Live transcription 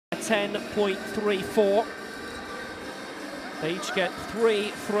10.34. They each get 3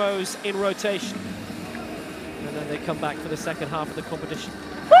 throws in rotation, and then they come back for the second half of the competition.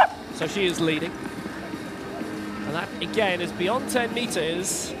 So she is leading, and that again is beyond 10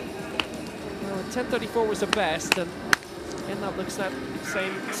 meters. Well, 10.34 was the best, and again that looks that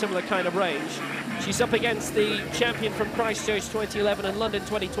similar kind of range. She's up against the champion from Christchurch 2011 and London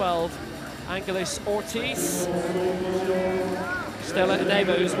 2012, Angeles Ortiz. Stela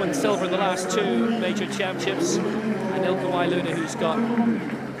Eneva, who's won silver in the last 2 major championships, and Ilke Wyludda, who's got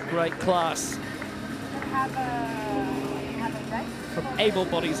great class from able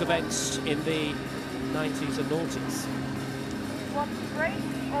bodies events in the 90s and noughties.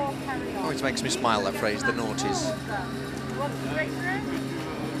 Always makes me smile, that phrase, the noughties.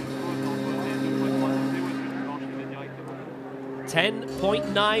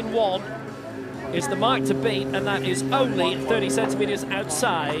 10.91 is the mark to beat, and that is only 30 centimeters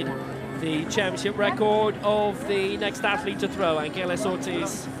outside the championship record of the next athlete to throw, Angeles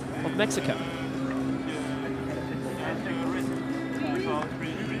Ortiz of Mexico.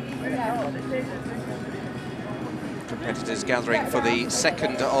 Competitors gathering for the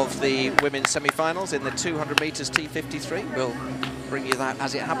second of the women's semi-finals in the 200 meters T53. We'll bring you that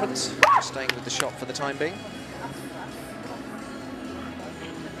as it happens, staying with the shot for the time being.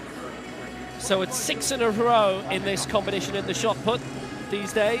 So it's 6 in a row in this competition in the shot put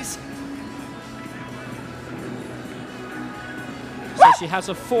these days. So she has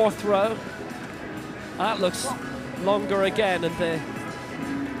a 4th throw. That looks longer again, and the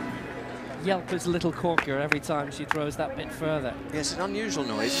yelp is a little corkier every time she throws that bit further. Yes, an unusual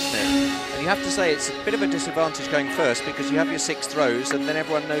noise, isn't it? And you have to say it's a bit of a disadvantage going first, because you have your 6 throws and then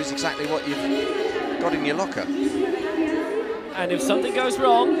everyone knows exactly what you've got in your locker. And if something goes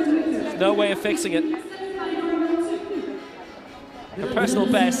wrong, there's no way of fixing it. Her personal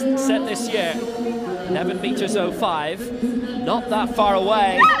best set this year, 11 meters 05, not that far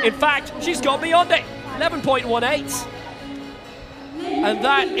away. In fact, she's gone beyond it, 11.18. And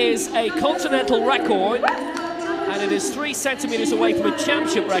that is a continental record, and it is 3 centimeters away from a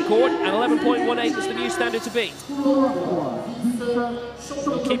championship record, and 11.18 is the new standard to beat.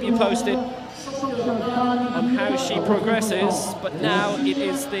 We'll keep you posted on how she progresses, but now it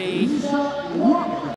is the